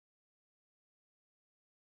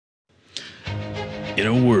In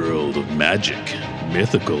a world of magic,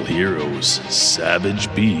 mythical heroes,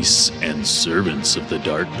 savage beasts, and servants of the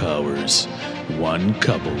dark powers, one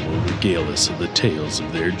couple will regale us of the tales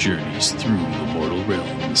of their journeys through the mortal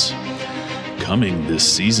realms. Coming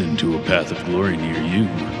this season to a path of glory near you,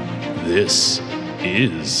 this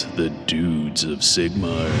is the Dudes of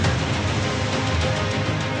Sigmar.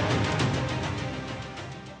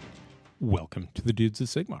 Welcome to the Dudes of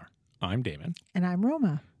Sigmar. I'm Damen. And I'm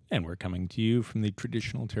Roma. And we're coming to you from the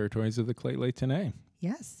traditional territories of the Claylight today.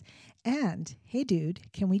 Yes. And, hey, dude,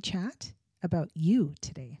 can we chat about you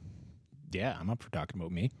today? Yeah, I'm up for talking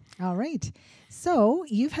about me. All right. So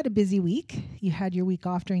you've had a busy week. You had your week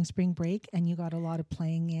off during spring break, and you got a lot of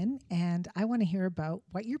playing in. And I want to hear about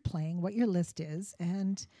what you're playing, what your list is,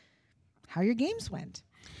 and how your games went.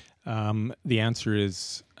 The answer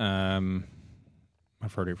is,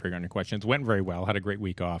 I've already figured out your questions. Went very well. Had a great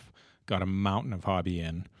week off. Got a mountain of hobby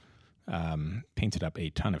in. Painted up a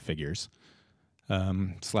ton of figures.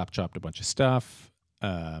 Slap chopped a bunch of stuff.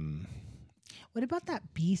 What about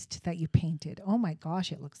that beast that you painted? Oh my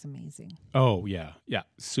gosh, it looks amazing. Oh, yeah. Yeah.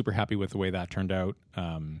 Super happy with the way that turned out.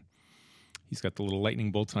 He's got the little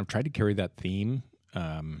lightning bolts, and I've tried to carry that theme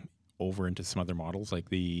over into some other models, like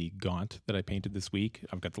the Gaunt that I painted this week.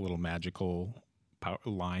 I've got the little magical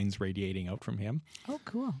lines radiating out from him. Oh,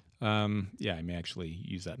 cool. Yeah, I may actually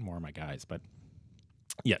use that in more of my guys, but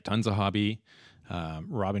yeah, tons of hobby.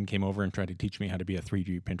 Robin came over and tried to teach me how to be a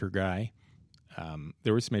 3D printer guy.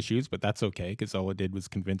 There were some issues, but that's okay, because all it did was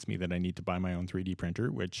convince me that I need to buy my own 3D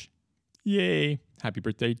printer, which, yay, happy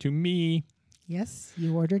birthday to me. Yes,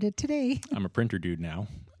 you ordered it today. I'm a printer dude now.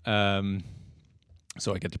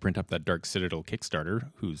 So I get to print up that Dark Citadel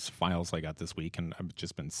Kickstarter, whose files I got this week, and I've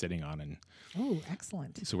just been sitting on. And oh,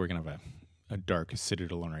 excellent. So we're going to have a Dark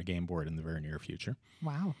Citadel on our game board in the very near future.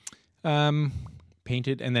 Wow.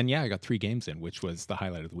 Painted, and then, yeah, I got 3 games in, which was the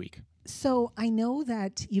highlight of the week. So I know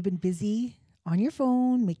that you've been busy on your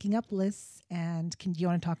phone making up lists, and do you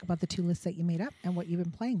want to talk about the 2 lists that you made up and what you've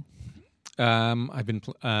been playing? I've been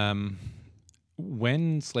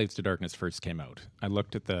when Slaves to Darkness first came out, I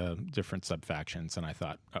looked at the different sub-factions and I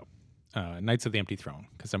thought, Knights of the Empty Throne,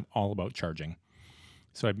 because I'm all about charging.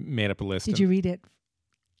 So I made up a list. Did you read it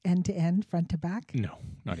end to end, front to back? No,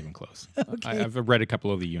 not even close. Okay. I've read a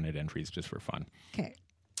couple of the unit entries just for fun. Okay.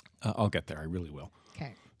 I'll get there. I really will.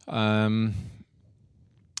 Okay.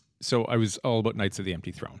 So I was all about Knights of the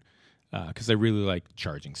Empty Throne because I really like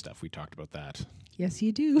charging stuff. We talked about that. Yes,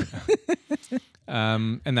 you do.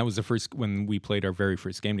 And that was the first, when we played our very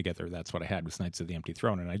first game together, that's what I had, was Knights of the Empty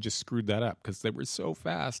Throne. And I just screwed that up because they were so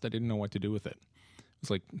fast, I didn't know what to do with it. It was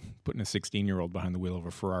like putting a 16-year-old behind the wheel of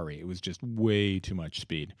a Ferrari. It was just way too much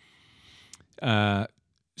speed.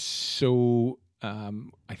 So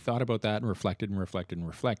I thought about that and reflected.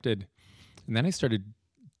 And then I started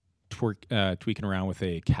tweaking around with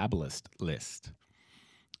a Kabbalist list,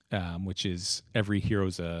 which is every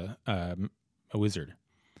hero's a wizard.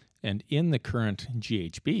 And in the current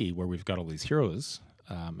GHB, where we've got all these heroes,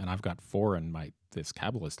 and I've got 4 in this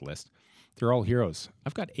Kabbalist list, they're all heroes.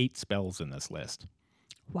 I've got 8 spells in this list.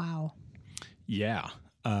 Wow. Yeah.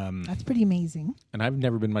 That's pretty amazing. And I've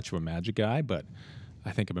never been much of a magic guy, but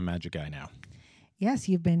I think I'm a magic guy now. Yes,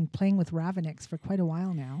 you've been playing with Ravenix for quite a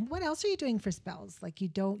while now. What else are you doing for spells? Like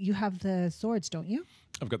you have the swords, don't you?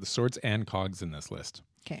 I've got the swords and cogs in this list.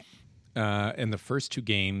 Okay. In the first 2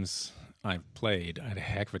 games I've played, I had a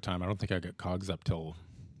heck of a time. I don't think I got cogs up till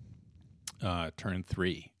turn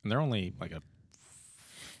 3. And they're only like a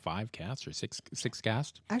 5 cast or 6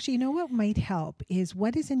 cast. Actually, you know what might help is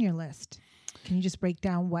what is in your list? Can you just break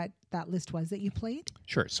down what that list was that you played?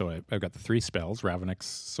 Sure. So I've got the 3 spells, Ravenix,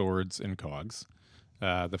 swords, and cogs.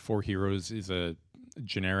 The 4 heroes is a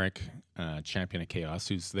generic champion of chaos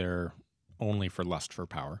who's there only for lust for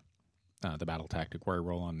power. The battle tactic where I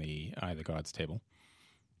roll on the Eye of the Gods table.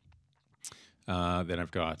 Then I've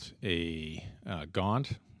got a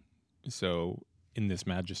Gaunt. So in this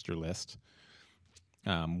Magister list,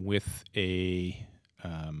 with a...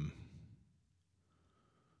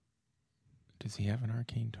 does he have an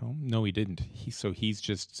arcane tome? No, he didn't. He's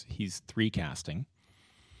 3 casting.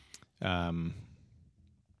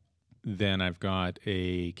 Then I've got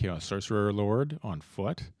a Chaos Sorcerer Lord on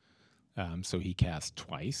foot. So he casts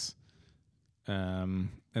twice. And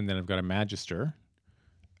then I've got a Magister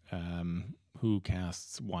who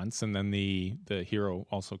casts once. And then the hero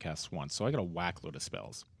also casts once. So I got a whack load of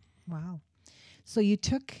spells. Wow. So you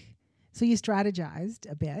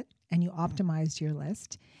strategized a bit and you optimized your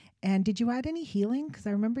list. And did you add any healing? Because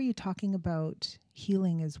I remember you talking about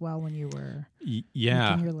healing as well when you were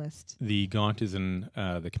making your list. The Gaunt is in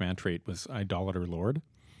the command trait was Idolater Lord.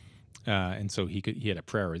 And so he had a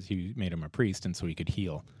prayer. He made him a priest, and so he could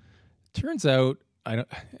heal. Turns out,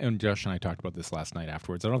 and Josh and I talked about this last night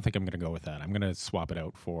afterwards. I don't think I'm going to go with that. I'm going to swap it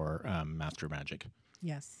out for Master Magic.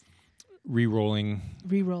 Yes. Re-rolling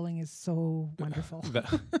is so wonderful.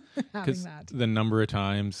 Because the number of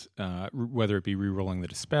times, whether it be re-rolling the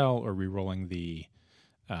Dispel or re-rolling the,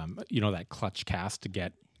 that clutch cast to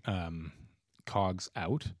get cogs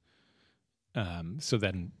out. So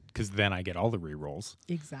then, because then I get all the re-rolls.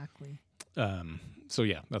 Exactly. So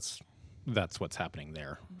yeah, that's what's happening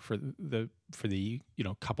there for the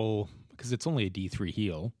couple, because it's only a D3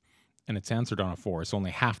 heal. And it's answered on a 4, so only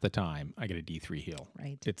half the time I get a D3 heal.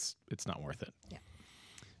 Right. It's not worth it.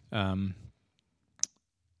 Yeah.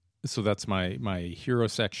 So that's my hero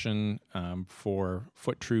section. For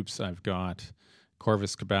foot troops, I've got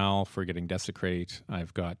Corvus Cabal for getting Desecrate.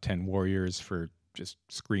 I've got 10 warriors for just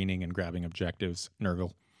screening and grabbing objectives.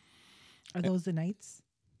 Nurgle. Are those the knights?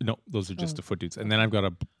 No, those are just the foot dudes. And then I've got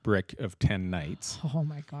a brick of 10 knights. Oh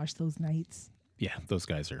my gosh, those knights. Yeah, those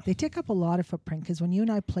guys are. They take up a lot of footprint because when you and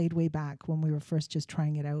I played way back when we were first just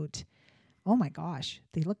trying it out, oh my gosh,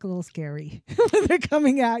 they look a little scary when they're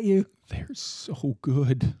coming at you. They're so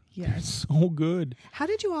good. Yeah. They're so good. How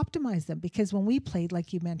did you optimize them? Because when we played,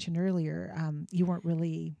 like you mentioned earlier, you weren't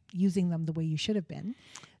really using them the way you should have been.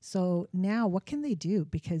 So now what can they do?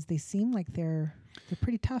 Because they seem like they're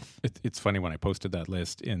pretty tough. It's funny when I posted that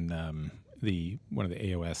list in one of the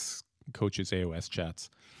AOS coaches' AOS chats.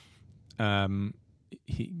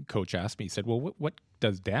 Coach asked me, he said, well, what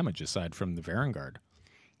does damage aside from the Varangard?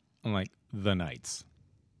 I'm like, the Knights.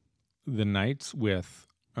 The Knights with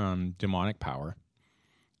demonic power.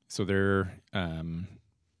 So they're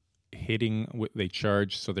hitting, they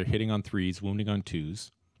charge, so they're hitting on 3s, wounding on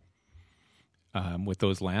 2s. With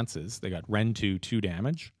those lances, they got Ren 2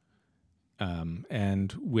 damage.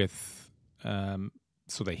 And with,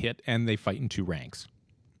 so they hit and they fight in 2 ranks.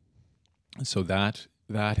 So that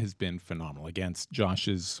has been phenomenal against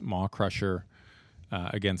Josh's Maw Crusher,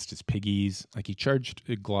 against his piggies. Like he charged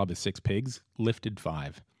a glob of 6 pigs, lifted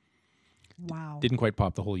 5. Wow. Didn't quite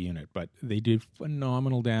pop the whole unit, but they did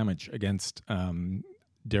phenomenal damage against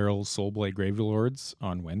Daryl's Soulblade Gravelords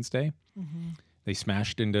on Wednesday. Mm-hmm. They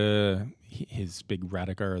smashed into his big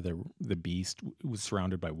Radikar, the beast, was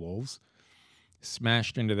surrounded by wolves.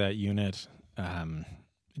 Smashed into that unit.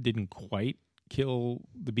 Didn't quite kill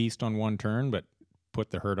the beast on one turn, but put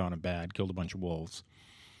the herd on a bad, killed a bunch of wolves.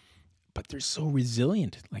 But they're so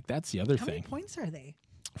resilient. Like, that's the other thing. How many points are they?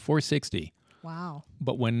 460. Wow.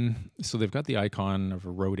 But so they've got the icon of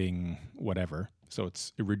eroding whatever. So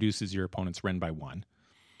it reduces your opponent's Ren by 1.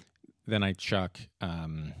 Then I chuck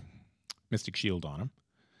Mystic Shield on them.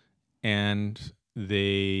 And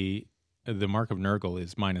the Mark of Nurgle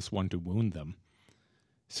is -1 to wound them.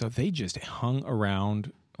 So they just hung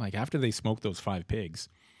around. Like, after they smoked those 5 pigs,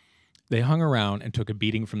 they hung around and took a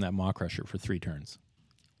beating from that Maw Crusher for 3 turns.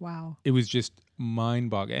 Wow. It was just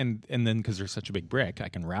mind-boggling. And then because they're such a big brick, I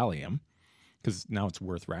can rally them, because now it's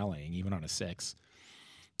worth rallying, even on a 6.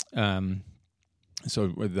 So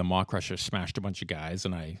the Maw Crusher smashed a bunch of guys,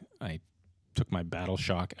 and I took my Battle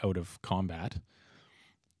Shock out of combat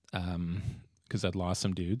because I'd lost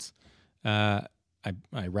some dudes. I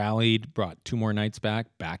rallied, brought 2 more knights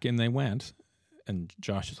back in they went, and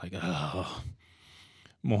Josh was like, oh,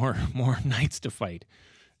 more knights to fight.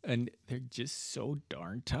 And they're just so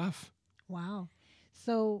darn tough. Wow.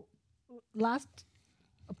 So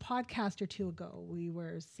a podcast or 2 ago, we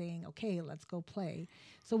were saying, okay, let's go play.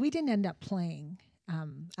 So we didn't end up playing after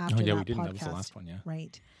that podcast. We didn't. That was the last one, yeah.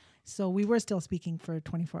 Right. So we were still speaking for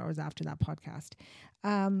 24 hours after that podcast.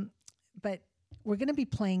 But we're going to be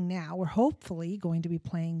playing now. We're hopefully going to be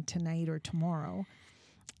playing tonight or tomorrow.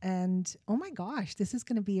 And oh my gosh, this is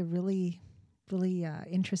going to be a really, really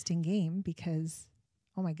interesting game because,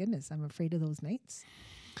 oh my goodness, I'm afraid of those knights.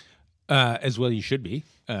 As well you should be.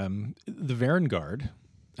 The Varangard,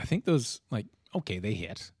 I think those, okay, they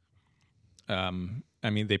hit.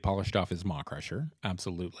 They polished off his Maw Crusher,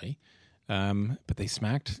 absolutely. But they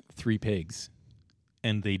smacked 3 pigs,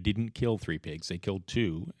 and they didn't kill 3 pigs. They killed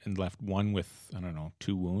 2 and left 1 with,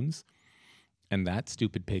 2 wounds. And that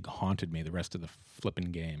stupid pig haunted me the rest of the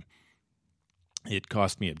flipping game. It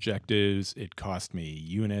cost me objectives. It cost me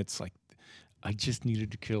units. I just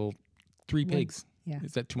needed to kill 3 pigs. Yeah.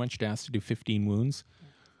 Is that too much to ask to do 15 wounds?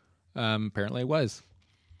 Apparently it was.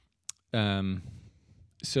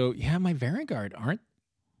 So yeah, my Varangard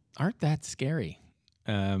aren't that scary.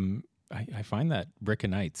 I find that Brick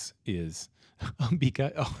of Knights is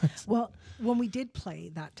because well, when we did play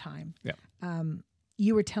that time, yeah.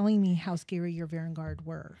 You were telling me how scary your Varangard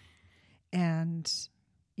were, and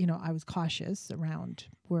I was cautious around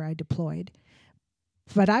where I deployed.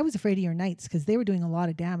 But I was afraid of your knights because they were doing a lot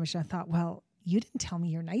of damage. And I thought, well, you didn't tell me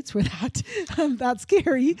your knights were that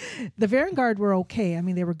scary. The Vanguard were okay. I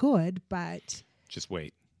mean, they were good, but... Just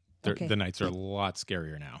wait. Okay. The knights are a lot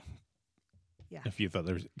scarier now. Yeah. If you thought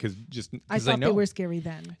there was... I thought they were scary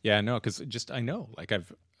then. Yeah, no, because I know. Like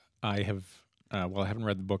I haven't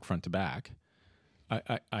read the book front to back.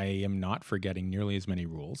 I am not forgetting nearly as many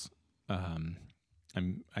rules. I'm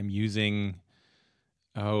using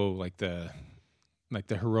like the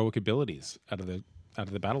heroic abilities out of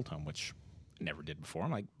the battle tome, which I never did before.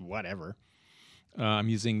 I'm like, whatever. I'm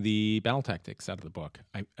using the battle tactics out of the book.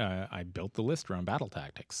 I built the list around battle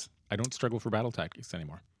tactics. I don't struggle for battle tactics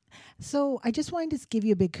anymore. So I just wanted to give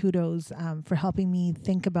you a big kudos for helping me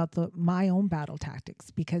think about my own battle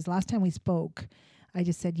tactics, because last time we spoke, I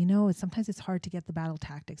just said, sometimes it's hard to get the battle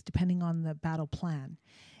tactics depending on the battle plan.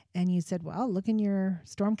 And you said, well, look in your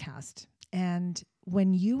Stormcast. And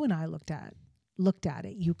when you and I looked at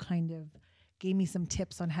it, you kind of gave me some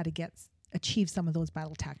tips on how to achieve some of those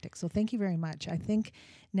battle tactics. So thank you very much. I think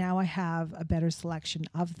now I have a better selection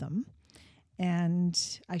of them, and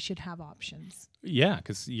I should have options. Yeah,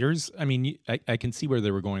 because yours, I mean, I can see where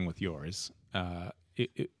they were going with yours.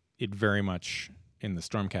 It very much, in the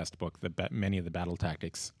Stormcast book, many of the battle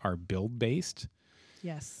tactics are build-based.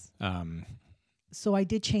 Yes. So I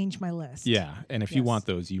did change my list. Yeah, and if you want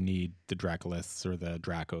those, you need the Dracolists or the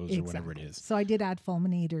Dracos or whatever it is. So I did add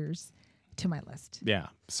Fulminators to my list. Yeah.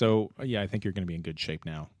 So, I think you're going to be in good shape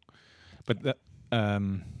now. But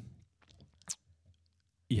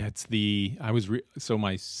it's so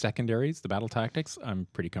my secondaries, the battle tactics, I'm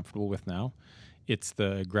pretty comfortable with now. It's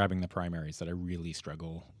the grabbing the primaries that I really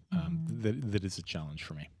struggle. That is a challenge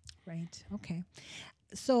for me. Right. Okay.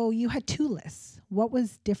 So you had 2 lists. What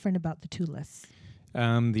was different about the 2 lists?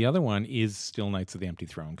 The other one is still Knights of the Empty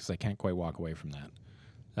Throne, because I can't quite walk away from that.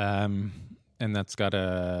 And that's got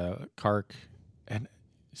a Kark. And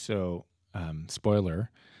so,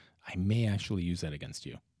 spoiler, I may actually use that against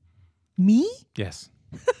you. Me? Yes.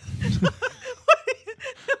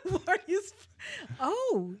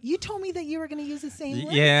 You told me that you were going to use the same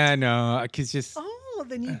list. Yeah, no, because just... Oh,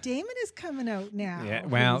 the new Damen is coming out now. Yeah,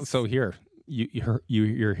 well, so here,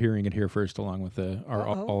 you're hearing it here first, along with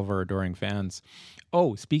all of our adoring fans.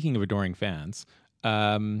 Oh, speaking of adoring fans,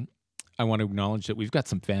 I want to acknowledge that we've got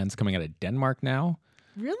some fans coming out of Denmark now.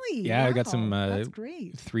 Really? Yeah, wow. I got some that's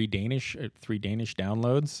great. 3 Danish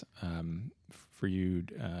downloads. For you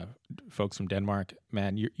folks from Denmark,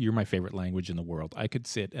 man, you're my favorite language in the world. I could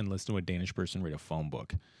sit and listen to a Danish person read a phone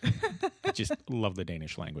book. I just love the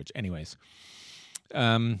Danish language. Anyways,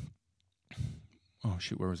 oh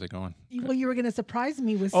shoot, where was I going? Well, you were going to surprise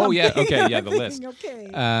me with something. Oh yeah, okay, yeah, the list. Okay,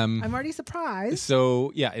 I'm already surprised.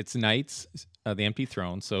 So yeah, it's Knights, the Empty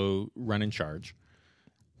Throne. So run and charge.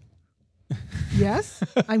 Yes,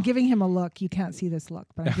 I'm giving him a look. You can't see this look,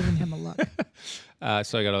 but I'm giving him a look.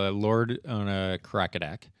 So I got a Lord on a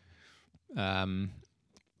Krakadak,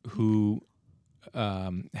 who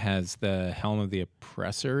has the Helm of the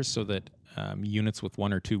Oppressor, so that units with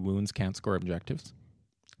 1 or 2 wounds can't score objectives.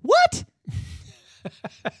 What?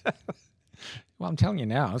 Well, I'm telling you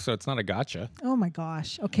now, so it's not a gotcha. Oh my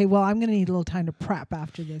gosh. Okay, well, I'm going to need a little time to prep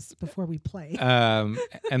after this before we play. And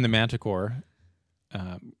the Manticore.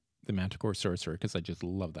 The Manticore Sorcerer, because I just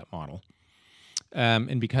love that model.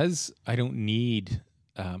 And because I don't need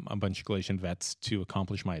a bunch of Galatian vets to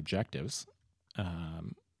accomplish my objectives,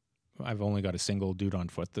 I've only got a single dude on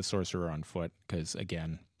foot, the Sorcerer on foot, because,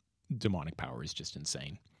 again, demonic power is just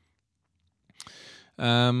insane.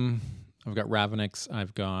 I've got Ravenics,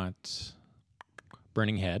 I've got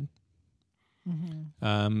Burning Head.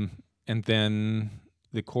 Mm-hmm. And then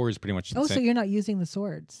the core is pretty much the same. So you're not using the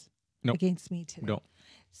swords against me today? No.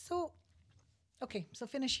 So, okay, so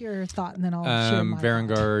finish your thought and then I'll share my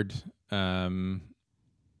Varangard,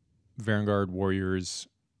 Varangard Warriors,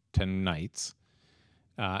 10 Knights.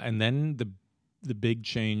 And then the big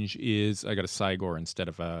change is I got a Cygor instead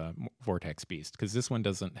of a Vortex Beast, because this one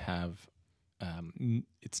doesn't have,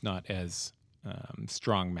 it's not as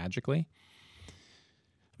strong magically.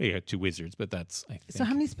 You got 2 wizards, but that's, I think. So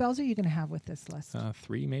how many spells are you going to have with this list?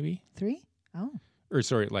 3 maybe. 3? Oh. Or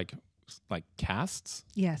sorry, like casts.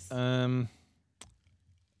 Yes. I'm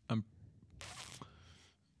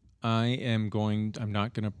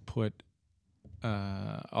not going to put,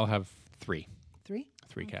 I'll have 3. 3?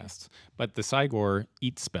 3 casts. But the Cygor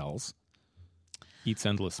eats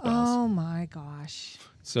endless spells. Oh my gosh.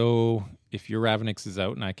 So if your Ravenics is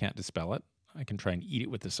out and I can't dispel it, I can try and eat it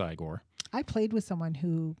with the Cygor. I played with someone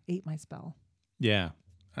who ate my spell. Yeah.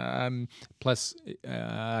 Plus,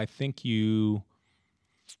 I think you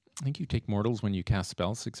I think you take mortals when you cast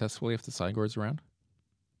spells successfully if the Cygor's around.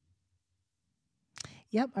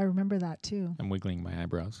 Yep, I remember that too. I'm wiggling my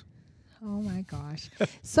eyebrows. Oh my gosh.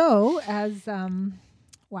 So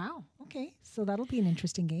wow. Okay. So that'll be an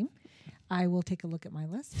interesting game. I will take a look at my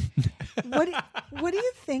list. What do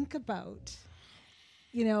you think about,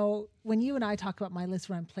 when you and I talk about my list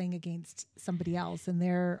when I'm playing against somebody else and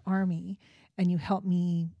their army, and you help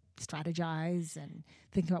me strategize and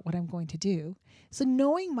think about what I'm going to do. So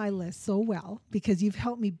knowing my list so well, because you've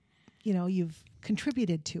helped me, you've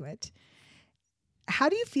contributed to it. How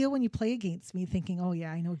do you feel when you play against me thinking, oh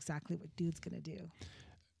yeah, I know exactly what dude's going to do?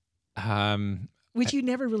 Which you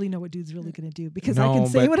never really know what dude's really going to do, because I can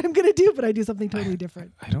say what I'm going to do, but I do something totally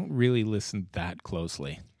different. I don't really listen that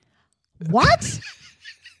closely. What?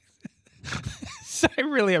 So I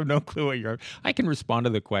really have no clue what you're... I can respond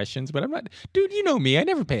to the questions, but I'm not... Dude, you know me. I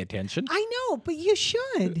never pay attention. I know, but you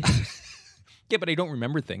should. Yeah, but I don't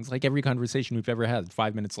remember things. Like every conversation we've ever had,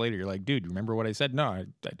 5 minutes later, you're like, dude, remember what I said? No, I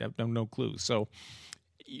have no clue. So,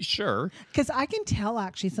 sure. Because I can tell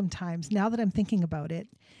actually sometimes, now that I'm thinking about it,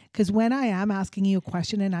 because when I am asking you a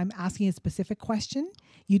question and I'm asking a specific question,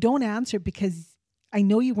 you don't answer because I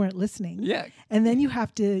know you weren't listening. Yeah. And then you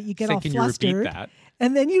get all can flustered. You repeat that?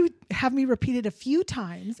 And then you have me repeat it a few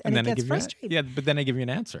times, and it gets frustrating. Yeah, but then I give you an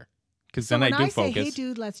answer. Because then I do focus. When I say, hey,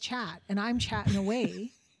 dude, let's chat, and I'm chatting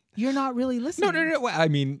away, you're not really listening. No. Well, I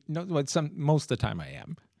mean, most of the time I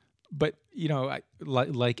am. But,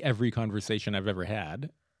 like every conversation I've ever had,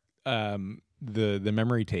 the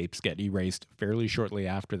memory tapes get erased fairly shortly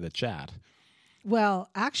after the chat. Well,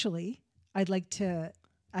 actually, I'd like to...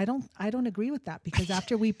 I don't agree with that, because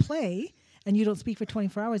after we play... and you don't speak for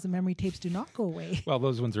 24 hours, the memory tapes do not go away. Well,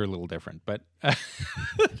 those ones are a little different, but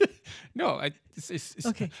no,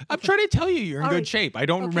 okay. I'm trying to tell you're in all good right. shape. I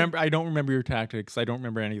don't remember your tactics. I don't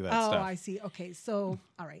remember any of that stuff. Oh, I see. Okay. So,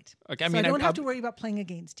 all right. Okay. So I don't have to worry about playing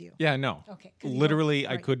against you. Yeah, no. Okay. Literally,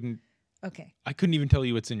 I right. couldn't. Okay. I couldn't even tell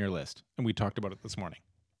you what's in your list. And we talked about it this morning.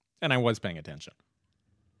 And I was paying attention.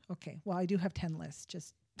 Okay. Well, I do have 10 lists,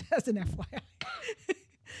 just as an FYI.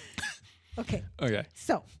 Okay. Okay.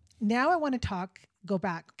 So, now I want to go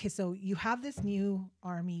back. Okay, so you have this new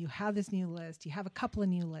army, you have this new list, you have a couple of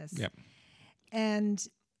new lists. Yep. And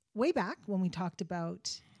way back when we talked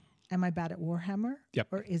about, am I bad at Warhammer? Yep.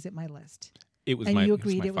 Or is it my list? It was and my, you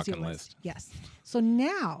agreed it was your fucking list. Yes. So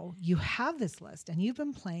now you have this list and you've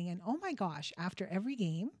been playing, and oh my gosh, after every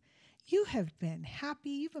game, you have been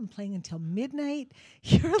happy. You've been playing until midnight.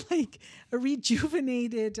 You're like a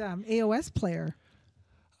rejuvenated AOS player.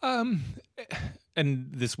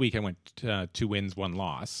 And this week I went 2 wins, 1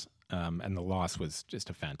 loss. And the loss was just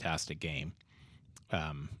a fantastic game.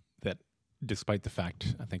 That despite the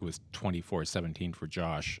fact, I think it was 24-17 for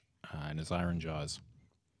Josh and his Iron Jaws.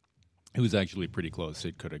 It was actually pretty close.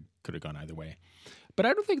 It could have gone either way. But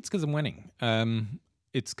I don't think it's because I'm winning.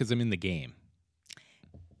 It's because I'm in the game.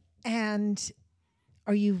 And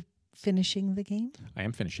are you finishing the game? I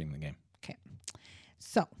am finishing the game. Okay.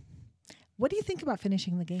 So, what do you think about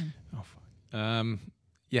finishing the game? Oh, fuck.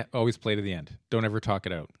 Yeah, always play to the end. Don't ever talk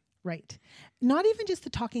it out. Right. Not even just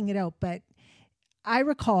the talking it out, but I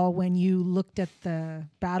recall when you looked at the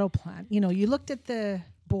battle plan, you looked at the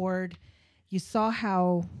board, you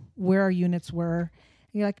saw where our units were,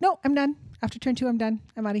 and you're like, no, I'm done. After turn 2, I'm done.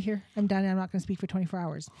 I'm out of here. I'm done. I'm not going to speak for 24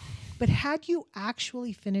 hours. But had you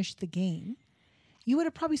actually finished the game, you would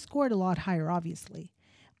have probably scored a lot higher, obviously.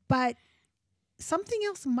 But something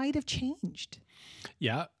else might have changed.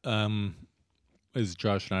 Yeah. As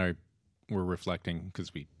Josh and I were reflecting,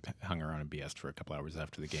 because we hung around and BS'd for a couple hours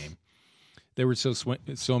after the game, there were so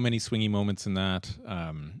many swingy moments in that.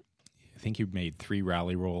 I think you made 3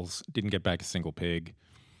 rally rolls, didn't get back a single pig.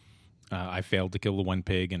 I failed to kill the 1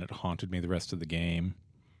 pig, and it haunted me the rest of the game.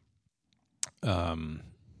 I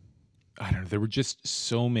don't know. There were just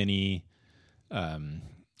so many.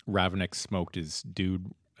 Ravenik smoked his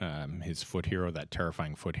dude, his foot hero, that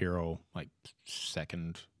terrifying foot hero, like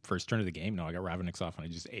first turn of the game. No, I got Raveniks off, and I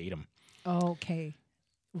just ate him. Okay.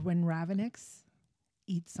 When Raveniks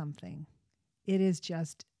eat something, it is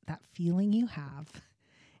just that feeling you have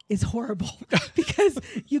is horrible because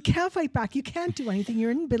you can't fight back. You can't do anything.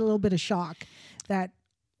 You're in a little bit of shock that,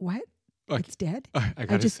 what? It's dead?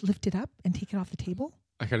 I just lift it up and take it off the table?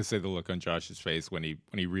 I got to say the look on Josh's face when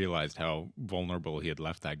he realized how vulnerable he had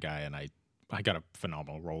left that guy, and I got a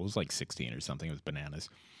phenomenal roll. It was like 16 or something. It was bananas.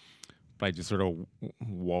 But I just sort of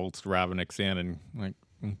waltzed Raveniks in and like,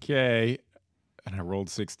 okay. And I rolled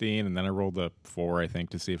 16, and then I rolled a 4, I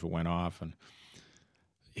think, to see if it went off. And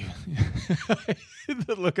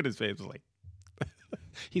the look at his face was like,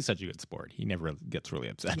 He's such a good sport. He never gets really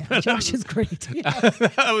upset. Yeah, Josh is great. Yeah.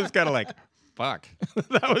 I was kind of like, fuck.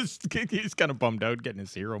 He's kind of bummed out getting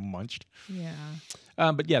his hero munched. Yeah.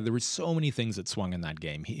 But yeah, there were so many things that swung in that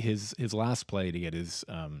game. His last play to get his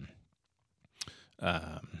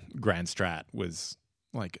grand strat was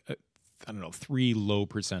like, I don't know, 3 low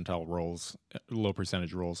percentage rolls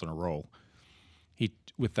in a row. He,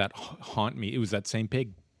 with that haunt me, it was that same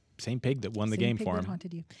pig that won the game for him.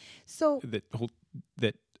 Haunted you. So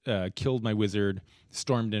that killed my wizard,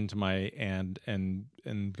 stormed into my and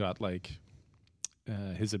got like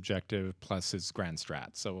his objective plus his grand strat.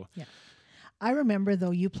 So yeah, I remember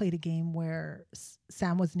though you played a game where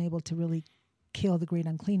Sam wasn't able to really kill the Great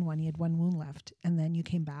Unclean One. He had 1 wound left, and then you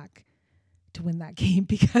came back to win that game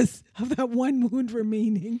because of that 1 wound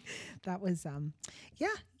remaining. That was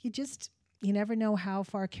you never know how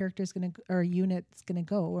far a character's going to or a unit's going to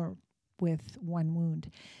go or with 1 wound.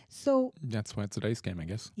 So that's why it's a dice game, I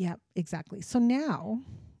guess. Yeah, exactly. So now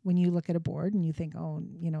when you look at a board and you think, oh,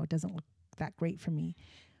 it doesn't look that great for me,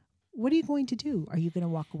 what are you going to do? Are you going to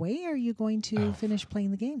walk away or are you going to finish playing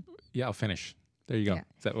the game? Yeah, I'll finish. There you go. Yeah.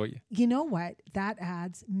 Is that what you know what? That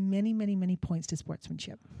adds many, many, many points to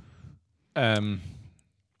sportsmanship. And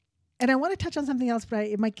I want to touch on something else, but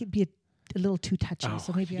it might be a little too touchy,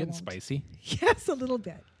 so maybe I won't. Getting spicy? Yes, a little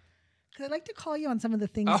bit. Because I'd like to call you on some of the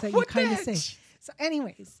things that you kind of say. So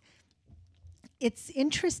anyways, it's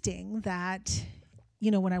interesting that,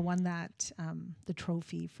 when I won that, the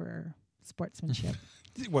trophy for sportsmanship.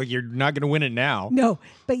 Well, you're not going to win it now. No,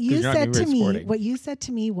 but you said to me, what you said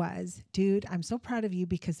to me was, dude, I'm so proud of you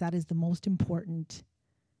because that is the most important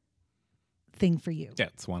thing for you. Yeah,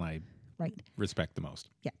 it's one I respect the most.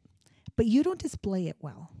 Yeah. But you don't display it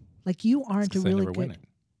well. Like you aren't a really good. Win it.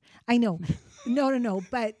 I know. No.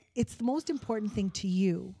 But it's the most important thing to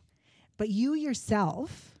you. But you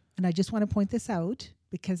yourself, and I just want to point this out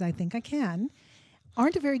because I think I can,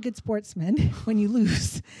 aren't a very good sportsman when you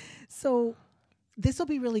lose. So this will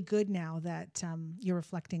be really good now that you're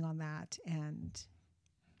reflecting on that and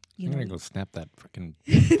I'm going to go snap that freaking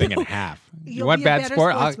thing in half. You want bad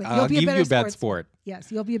sport? I'll give you a bad sport.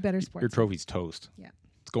 Yes, you'll be a better sportsman. Your trophy's toast. Yeah.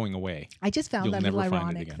 It's going away. I just found that a little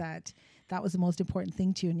ironic that was the most important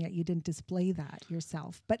thing to you, and yet you didn't display that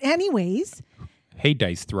yourself. But anyways. Hey,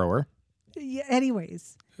 dice thrower. Yeah,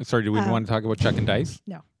 anyways. Sorry, do we want to talk about chucking dice?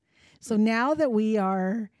 No. So now that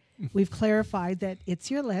we've clarified that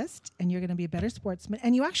it's your list and you're going to be a better sportsman,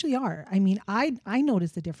 and you actually are. I mean, I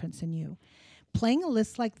noticed the difference in you. Playing a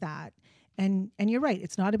list like that, and you're right,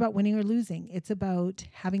 it's not about winning or losing. It's about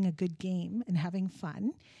having a good game and having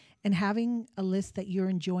fun and having a list that you're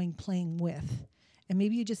enjoying playing with. And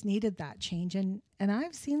maybe you just needed that change. And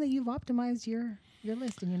I've seen that you've optimized your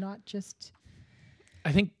list and you're not just...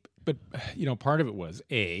 I think, but, part of it was,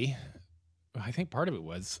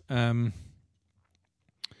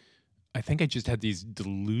 I think I just had these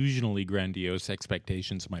delusionally grandiose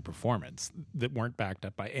expectations of my performance that weren't backed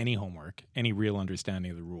up by any homework, any real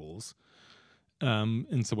understanding of the rules.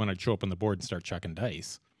 And so when I'd show up on the board and start chucking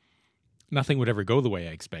dice, nothing would ever go the way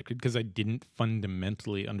I expected because I didn't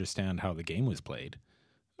fundamentally understand how the game was played.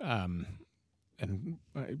 And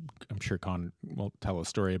I'm sure Con will tell a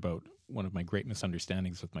story about one of my great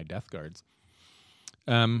misunderstandings with my Death Guards.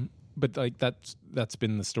 But like that's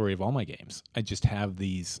been the story of all my games. I just have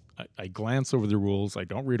these. I glance over the rules. I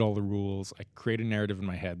don't read all the rules. I create a narrative in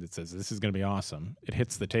my head that says this is going to be awesome. It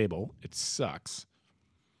hits the table. It sucks.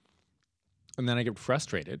 And then I get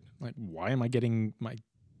frustrated. Like, why am I getting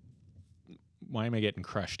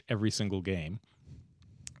crushed every single game?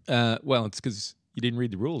 Well, it's because you didn't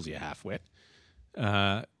read the rules, you halfwit.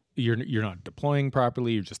 You're not deploying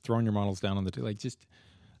properly. You're just throwing your models down on the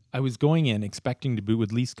I was going in expecting to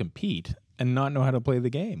at least compete and not know how to play the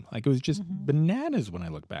game. Like, it was just bananas when I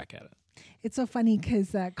look back at it. It's so funny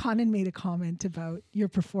because Conan made a comment about your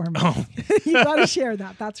performance. Oh. You got to share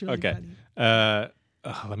that. That's really funny.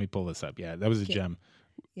 Let me pull this up. Yeah, that was a gem.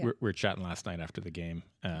 Yeah. We were chatting last night after the game.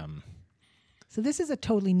 So this is a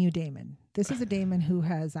totally new Damen. This is a Damen who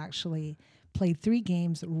has actually played 3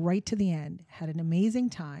 games right to the end, had an amazing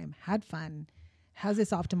time, had fun, has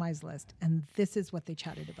this optimized list, and this is what they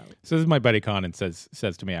chatted about. So this is my buddy Conan says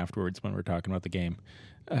to me afterwards when we're talking about the game,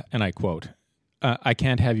 and I quote, I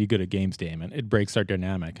can't have you good at games, Damen. It breaks our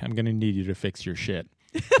dynamic. I'm going to need you to fix your shit.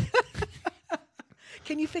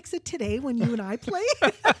 Can you fix it today when you and I play?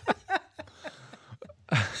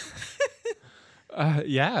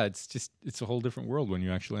 Yeah, it's a whole different world when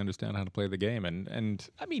you actually understand how to play the game. And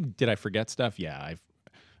I mean, did I forget stuff? Yeah,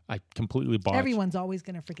 I completely botched. Everyone's always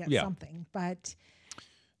going to forget something, but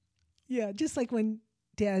yeah, just like when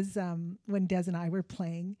Des and I were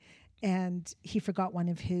playing, and he forgot one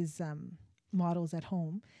of his models at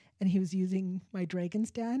home, and he was using my dragon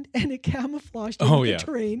stand, and it camouflaged the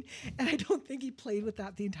terrain, and I don't think he played with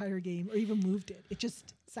that the entire game or even moved it. It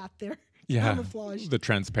just sat there. Camouflaged. The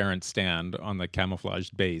transparent stand on the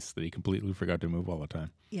camouflaged base that he completely forgot to move all the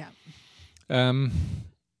time. Yeah. No,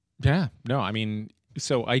 I mean,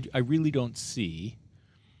 so I really don't see.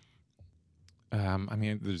 I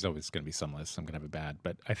mean, there's always going to be some lists I'm going to have a bad,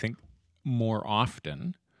 but I think more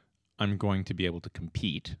often I'm going to be able to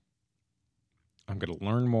compete. I'm going to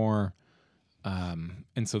learn more.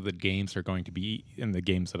 And so the games are going to be, and the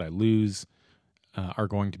games that I lose are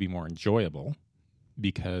going to be more enjoyable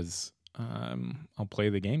because I'll play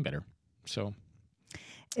the game better. So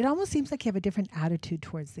it almost seems like you have a different attitude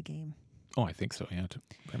towards the game. Oh, I think so. Yeah,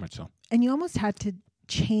 very much so. And you almost had to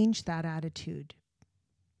change that attitude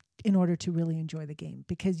in order to really enjoy the game,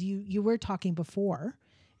 because you were talking before,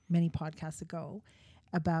 many podcasts ago,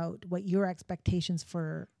 about what your expectations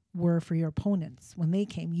were for your opponents. When they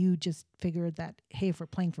came, you just figured that, hey, if we're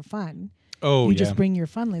playing for fun, you just bring your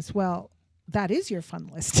fun list. Well, that is your fun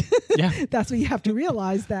list. Yeah. That's what you have to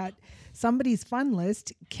realize, that somebody's fun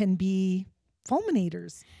list can be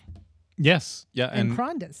fulminators. Yes. Yeah. And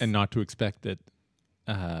Crondas. And not to expect that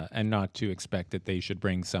they should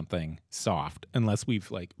bring something soft unless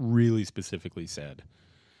we've like really specifically said.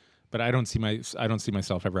 But I don't see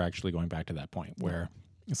myself ever actually going back to that point where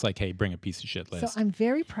it's like, hey, bring a piece of shit list. So I'm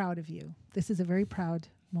very proud of you. This is a very proud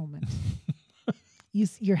moment.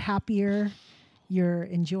 You're happier. You're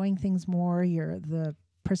enjoying things more. The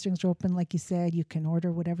purse strings are open, like you said. You can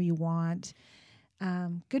order whatever you want.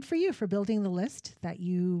 Good for you for building the list that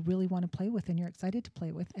you really want to play with and you're excited to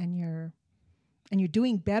play with and you're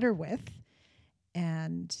doing better with.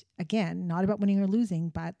 And again, not about winning or losing,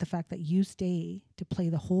 but the fact that you stay to play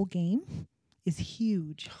the whole game is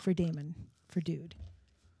huge for Damen, for Dude.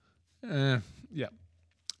 Yeah.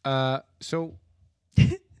 So,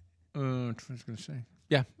 what was I going to say?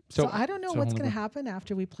 Yeah. So I don't know what's going to happen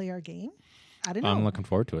after we play our game. I don't know. I'm looking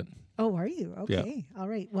forward to it. Oh, are you? Okay. Yeah. All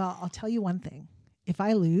right. Well, I'll tell you one thing. If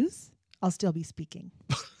I lose, I'll still be speaking.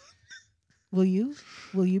 Will you?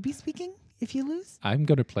 Will you be speaking if you lose? I'm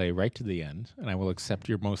going to play right to the end, and I will accept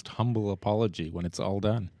your most humble apology when it's all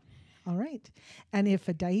done. All right. And if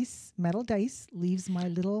a metal dice, leaves my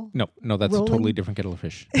little No, that's rolling... a totally different kettle of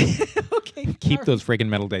fish. Okay. Keep those friggin'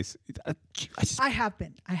 metal dice. I have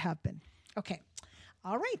been. Okay.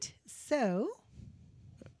 All right. So.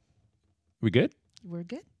 We good? We're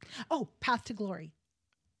good. Oh, Path to Glory.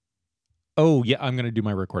 Oh, yeah. I'm going to do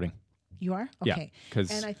my recording. You are? Okay. Yeah,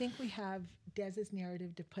 and I think we have Dez's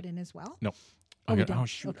narrative to put in as well. No. Oh,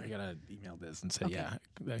 shoot. Okay. I got to email Dez and say, Okay.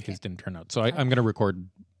 his didn't turn out. So I'm going to record.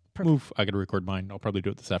 Perfect. I got to record mine. I'll probably do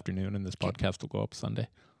it this afternoon, and this podcast will go up Sunday.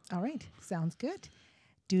 All right. Sounds good.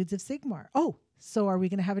 Dudes of Sigmar. Oh, so are we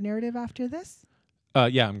going to have a narrative after this?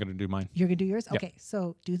 Yeah, I'm going to do mine. You're going to do yours? Yeah. Okay.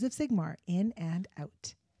 So Dudes of Sigmar, in and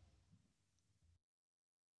out.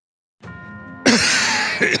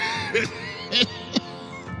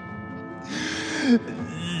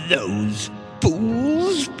 Those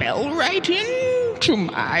fools fell right into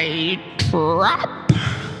my trap.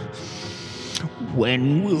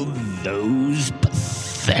 When will those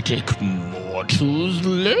pathetic mortals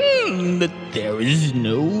learn that there is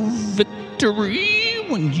no victory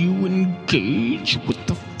when you engage with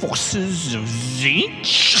the forces of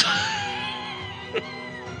Zinch?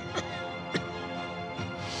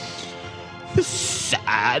 The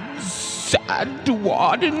sad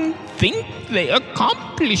Warden think they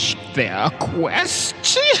accomplished their quest.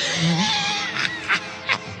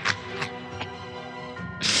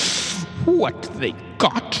 What they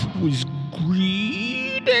got was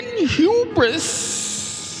greed and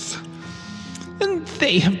hubris. And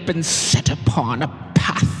they have been set upon a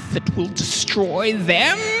path that will destroy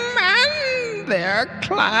them and their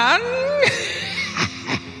clan.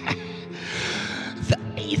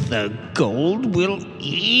 The gold will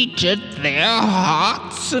eat at their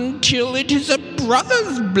hearts until it is a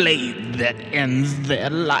brother's blade that ends their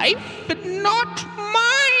life and not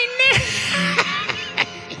mine.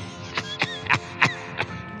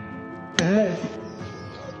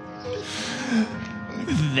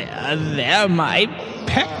 There, my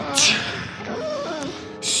pet.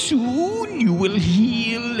 Soon you will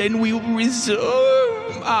heal and we will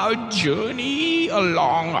resume our journey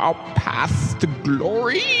along our path to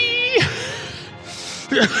glory.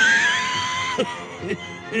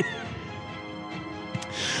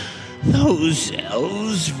 Those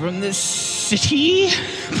elves from the city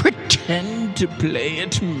pretend to play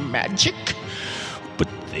at magic, but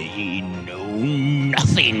they know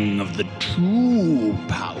nothing of the true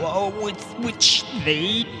power with which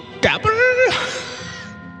they dabble.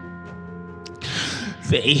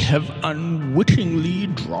 They have unwittingly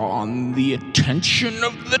drawn the attention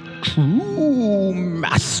of the true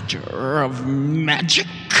master of magic.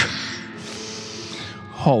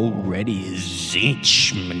 Already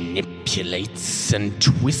Zinch manipulates and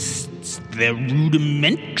twists their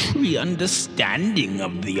rudimentary understanding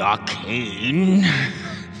of the arcane.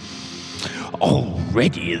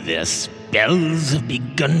 Already their spells have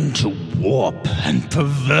begun to warp and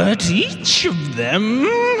pervert each of them.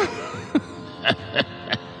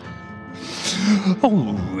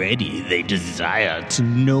 Already they desire to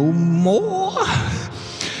know more,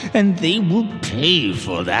 and they will pay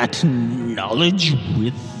for that knowledge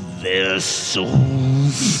with their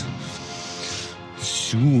souls.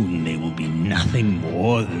 Soon they will be nothing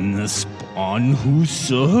more than the spawn who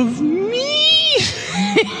serve me.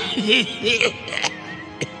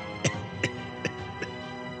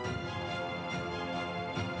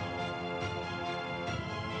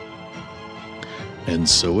 And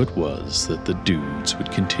so it was that the dudes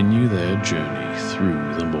would continue their journey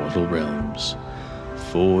through the mortal realms,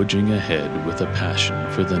 forging ahead with a passion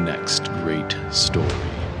for the next great story.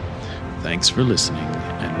 Thanks for listening,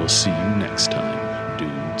 and we'll see you next time,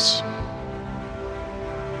 dudes.